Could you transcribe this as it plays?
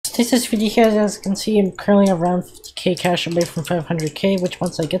Since this video here, as you can see, I'm currently around 50k cash away from 500k, which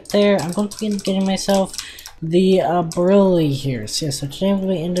once I get there, I'm going to be getting myself the BRULEE here. So yeah, so today I'm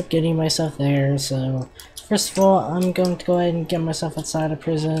going to end up getting myself there, so first of all, I'm going to go ahead and get myself outside of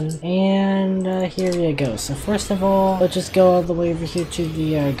prison, and here we go. So first of all, let's just go all the way over here to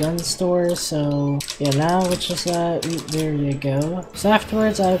the gun store. So yeah, now let's just there you go. So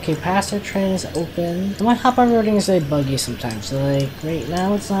afterwards, okay, passenger train is open. My hop on roading is like buggy sometimes, so like right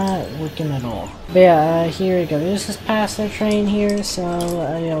now it's not working at all. But yeah, here we go. There's this passenger train here, so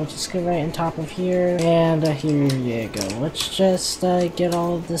yeah, we'll just go right on top of here, and here you go. Let's just get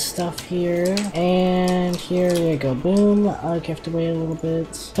all of this stuff here, and here you go. Boom. Okay, have to wait a little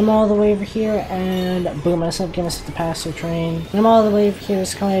bit. Come all the way over here, and boom, I get myself the passenger train. Come all the way over here.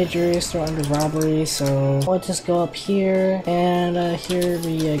 It's kind of a jury store under robbery, so let's just go up here, and here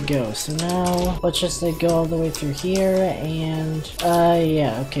we go. So now let's just go all the way through here, and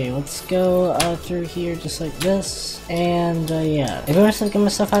yeah, okay, let's go through here just like this, and yeah, I'm going to get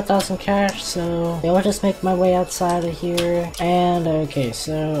myself 5,000 cash, so yeah, I'll just make my way outside of here, and okay,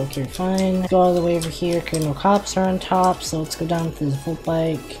 so okay, fine, go all the way over here. Okay, no cops are on top, so let's go down to the full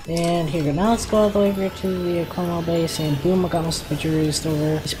bike, and here we go. Now let's go all the way over to the criminal base, and boom, I got myself a jewelry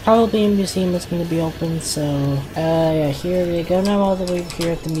store. It's probably a museum that's going to be open, so yeah, here we go. Now all the way over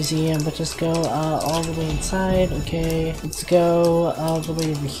here at the museum, but just go all the way inside. Okay, let's go all the way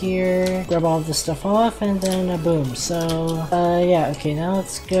over here, grab all this stuff off, and then boom. So yeah, okay, now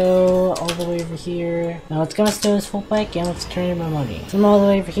let's go all the way over here. Now let's go steal this full bike, and let's turn in my money. So I'm all the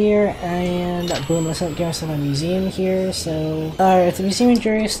way over here, and boom, let's get myself a museum here. So it's a museum and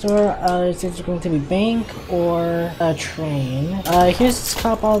jewelry store. It's either going to be bank or a train. Here's this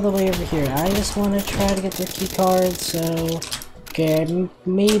cop all the way over here. I just want to try to get the key card, so okay,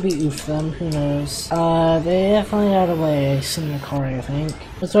 maybe oof them, who knows. They definitely got away. I see in the car, I think.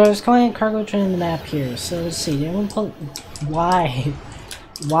 So I was calling a cargo train in the map here, so let's see. Why?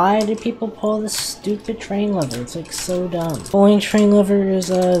 Why do people pull this stupid train lever? It's like so dumb. Pulling train lever is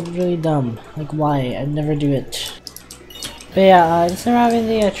really dumb. Like why? I'd never do it. But yeah, just arriving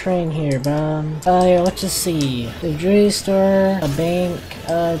the train here, but yeah, let's just see. The jewelry store, a bank,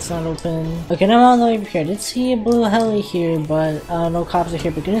 it's not open. Okay, now I'm on the way over here. I did see a blue heli here, but no cops are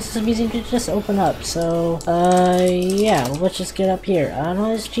here. But goodness, this museum did just open up, so yeah, let's just get up here. I don't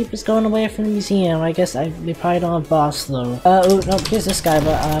know, this Jeep is going away from the museum. I guess they probably don't have boss though. Oh no, here's this guy,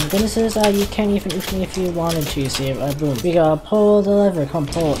 but goodness is you can't even oof me if you wanted to. See, boom. We gotta pull the lever. Come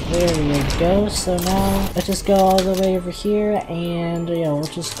pull it. There we go. So now let's just go all the way over here. And yeah, let's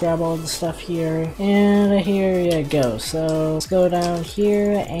just grab all the stuff here, and here you go. So let's go down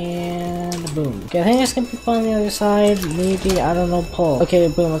here, and boom. Okay, I think there's gonna be people on the other side. Maybe, I don't know, pull. Okay,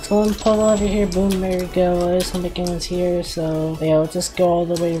 boom, let's go and pull over here. Boom, there we go. There's some McKinnon's here, so yeah, let's just go all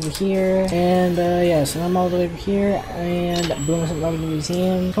the way over here, and yeah, so I'm all the way over here, and boom, it's over the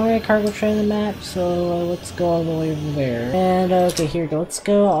museum. Currently a cargo train on the map, so let's go all the way over there. And okay, here we go. Let's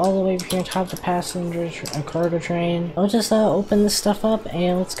go all the way over here on top of the passenger cargo train. I'll just open this stuff up,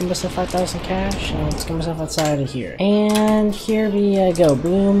 and let's give myself 5,000 cash, and let's get myself outside of here. And here we go.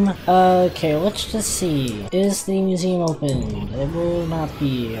 Boom. Okay, let's just see. Is the museum open? It will not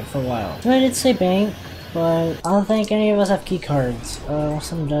be for a while. I did say bank, but I don't think any of us have key cards.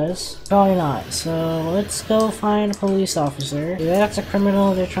 Some does. Probably not. So let's go find a police officer. Yeah, that's a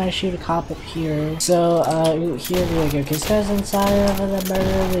criminal. They're trying to shoot a cop up here. So here we go. This guy's inside of the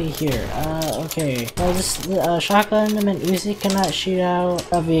BRULEE here. Okay. Just shotgun and Uzi cannot shoot out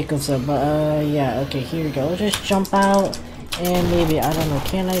vehicles though. But yeah. Okay. Here we go. Let's just jump out. And maybe, I don't know,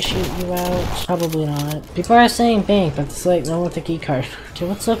 can I shoot you out? Probably not. People are saying bank, but it's like no one with a key card. Okay,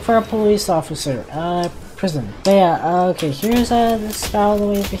 let's look for a police officer. Prison. But yeah, okay, here's this guy all the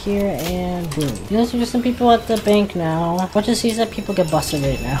way over here, and boom. There's some people at the bank now. What just sees that people get busted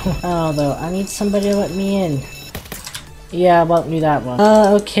right now. Oh, though, I need somebody to let me in. Yeah, I won't do that one.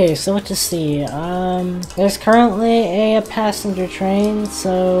 Okay, so let's just see. There's currently a passenger train,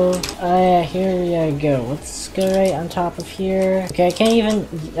 so, yeah, here we go. Let's go right on top of here. Okay,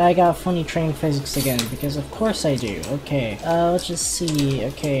 I got funny train physics again, because of course I do. Okay, let's just see.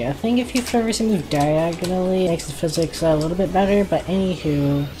 Okay, I think if you traverse and move diagonally, it makes the physics a little bit better, but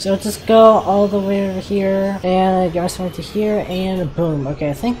anywho. So let's just go all the way over here, and get myself into here, and boom. Okay,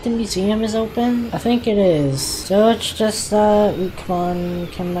 I think the museum is open. I think it is. So let's just come on,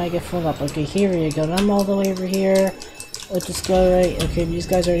 can I get full up? Okay, here we go. I'm all the way over here. Let's just go right. Okay, these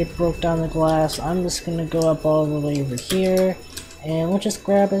guys already broke down the glass. I'm just gonna go up all the way over here, and we'll just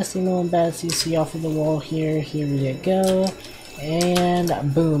grab a single and bad CC off of the wall here. Here we go,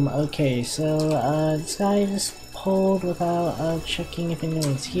 and boom. Okay, so this guy just pulled without checking if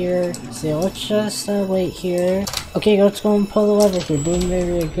anyone's here. So let's just wait here. Okay, let's go and pull the lever here. Boom,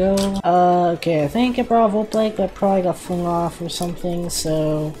 there we go. Okay, I think it brought a volt bike, but probably got flung off or something,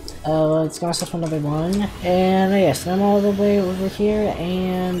 so let's go myself another one. And yes, I'm all the way over here,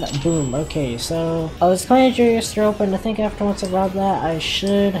 and boom. Okay, so let's go ahead and your store open. I think after once I rob that, I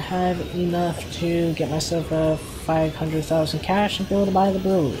should have enough to get myself a 500,000 cash and be able to buy the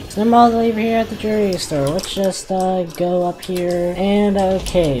BRULEE. So I'm all the way over here at the jewelry store. Let's just go up here, and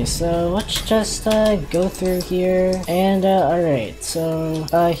okay, so let's just go through here, and alright, so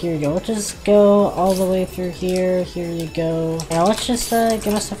here we go. Let's just go all the way through here. Here you go. Now let's just get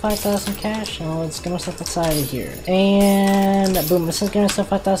myself 5,000 cash, and let's get myself outside of here, and boom, let's just get myself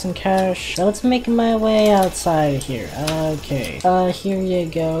 5,000 cash. Now let's make my way outside of here. Okay, here you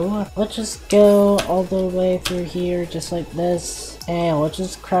go. Let's just go all the way through here just like this, and let's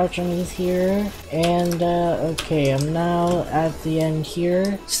just crouch underneath here, and okay, I'm now at the end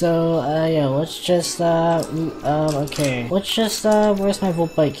here, so yeah, let's just okay, let's just where's my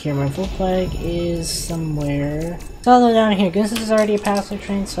volt bike here? My volt bike is somewhere. It's all the way down here. This is already a passenger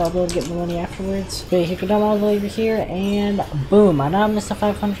train, so I'll be able to get the money afterwards. But here, go down all the way over here, and boom, I now missed the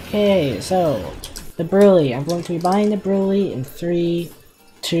 500k. So the BRULEE, I'm going to be buying the BRULEE in 3,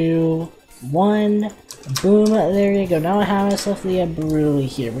 2, 1. Boom, there you go. Now I have myself the BRULEE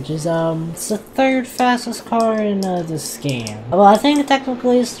here, which is it's the 3rd fastest car in this game. Well, I think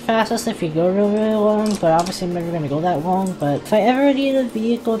technically it's the fastest if you go really long, but obviously I'm never gonna go that long. But if I ever need a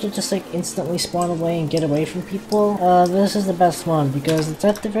vehicle to just like instantly spawn away and get away from people, this is the best one because it's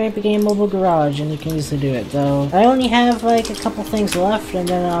at the very beginning mobile garage and you can easily do it. Though I only have like a couple things left, and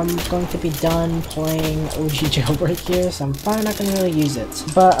then I'm going to be done playing OG Jailbreak here, so I'm probably not gonna really use it.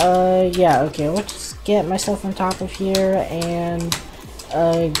 But yeah, okay, let's just get myself on top of here and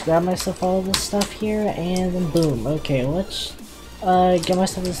grab myself all this stuff here, and then boom. Okay, let's get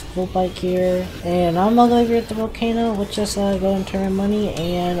myself this volt bike here, and I'm all the way over at the volcano. Let's just go and turn my money,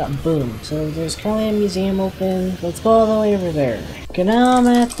 and boom. So there's currently a museum open. Let's go all the way over there. Okay, now I'm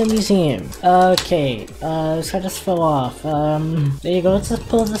at the museum. Okay, this guy just fell off. There you go. Let's just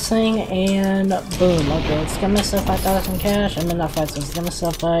pull this thing, and boom. Okay, let's get myself 5,000 cash. I mean, not 5,000. Let's get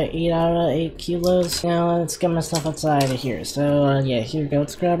myself 8 out of 8 kilos. Now let's get myself outside of here. So yeah, here we go.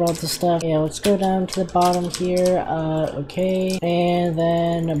 Let's grab all the stuff. Yeah, let's go down to the bottom here. Okay, and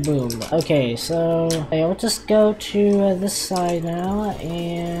then boom. Okay, so yeah, let's just go to this side now,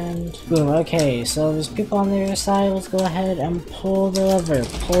 and boom. Okay, so there's people on the other side. Let's go ahead and pull the lever.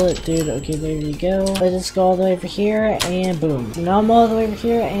 Pull it, dude. Okay, there you go. Let's just go all the way over here, and boom. Now I'm all the way over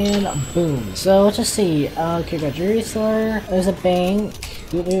here, and boom. So let's just see. Okay, got jewelry store. There's a bank.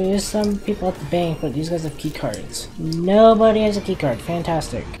 There's some people at the bank, but these guys have key cards. Nobody has a key card.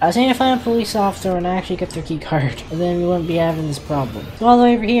 Fantastic. I was trying to find a police officer and actually get their key card, and then we wouldn't be having this problem. So all the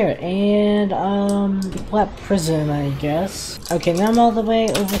way over here, and people at prison, I guess. Okay, now I'm all the way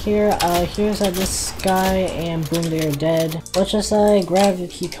over here. Here's this guy, and boom, they are dead. Let's just grab the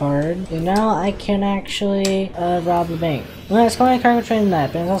key card, and now I can actually rob the bank. Well, it's called a cargo train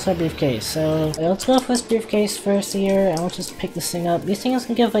map, and it's also a briefcase. So let's go for this briefcase first here, and let's just pick this thing up. These things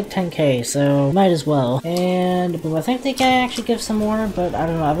can give like 10k, so might as well. And boom, I think they can actually give some more, but I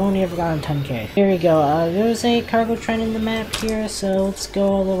don't know. I've only ever gotten 10k. Here we go. There's a cargo train in the map here, so let's go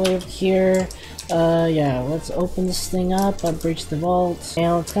all the way over here. Yeah, let's open this thing up, breach the vault,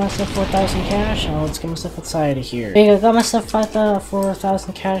 and let's get myself 4,000 cash, and let's get myself outside of here. Okay, I got myself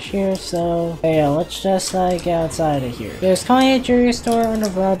 4,000 cash here, so yeah, let's just get outside of here. There's currently a jewelry store and a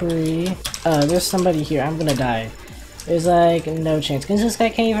robbery. There's somebody here. I'm gonna die. There's like no chance, because this guy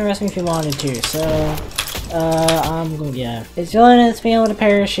can't even arrest me if he wanted to, so yeah. It's the only one that's being able to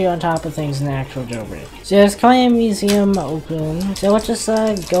parachute on top of things in the actual jailbreak. So there's currently a museum open. So let's just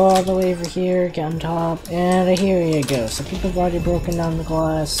go all the way over here, get on top, and here you go. So people have already broken down the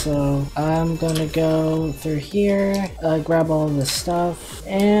glass, so I'm gonna go through here, grab all of this stuff,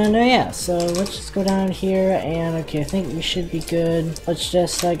 and yeah, so let's just go down here, and okay, I think we should be good. Let's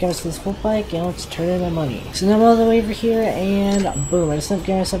just get us this full bike, and let's turn in the money. So now I'm all the way over here, and boom, I just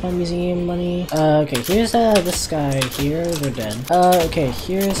get myself my museum money. Okay, here's this guy here. They're dead. Okay,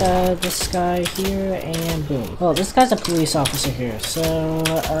 here's this guy here, and boom. Well, this guy's a police officer here, so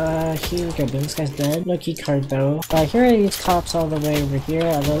here we go. Boom, this guy's dead. No key card though. Here are these cops all the way over here.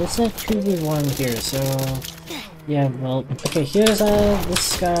 Although it's a 2v1 here, so Yeah, well, okay, here's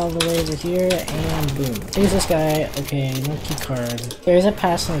this guy all the way over here, and boom. Here's this guy. Okay, no key card. There's a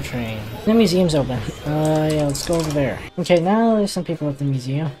passenger train. The museum's open. Yeah, let's go over there. Okay, now there's some people at the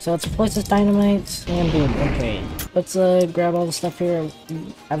museum. So let's replace this dynamite, and boom. Okay, let's grab all the stuff here.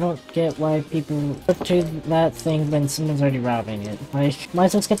 I don't get why people put to that thing when someone's already robbing it. Like, might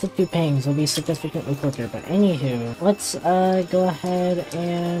as well get the 2 pangs. It'll be significantly quicker. But anywho, let's go ahead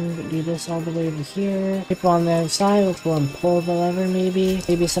and do this all the way over here. People on the other side, let's go and pull the lever maybe.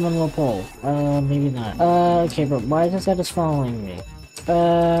 Maybe someone will pull. Maybe not. Okay, but why is this guy just following me?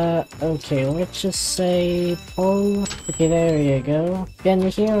 Okay, let's just say pull. Okay, there you go. Get in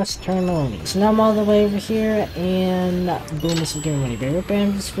here, let's turn on. So now I'm all the way over here, and boom, this is giving money. But we're gonna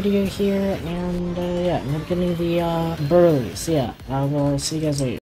end this video here, and yeah, I'm getting the BRULEE. So yeah, I will see you guys later.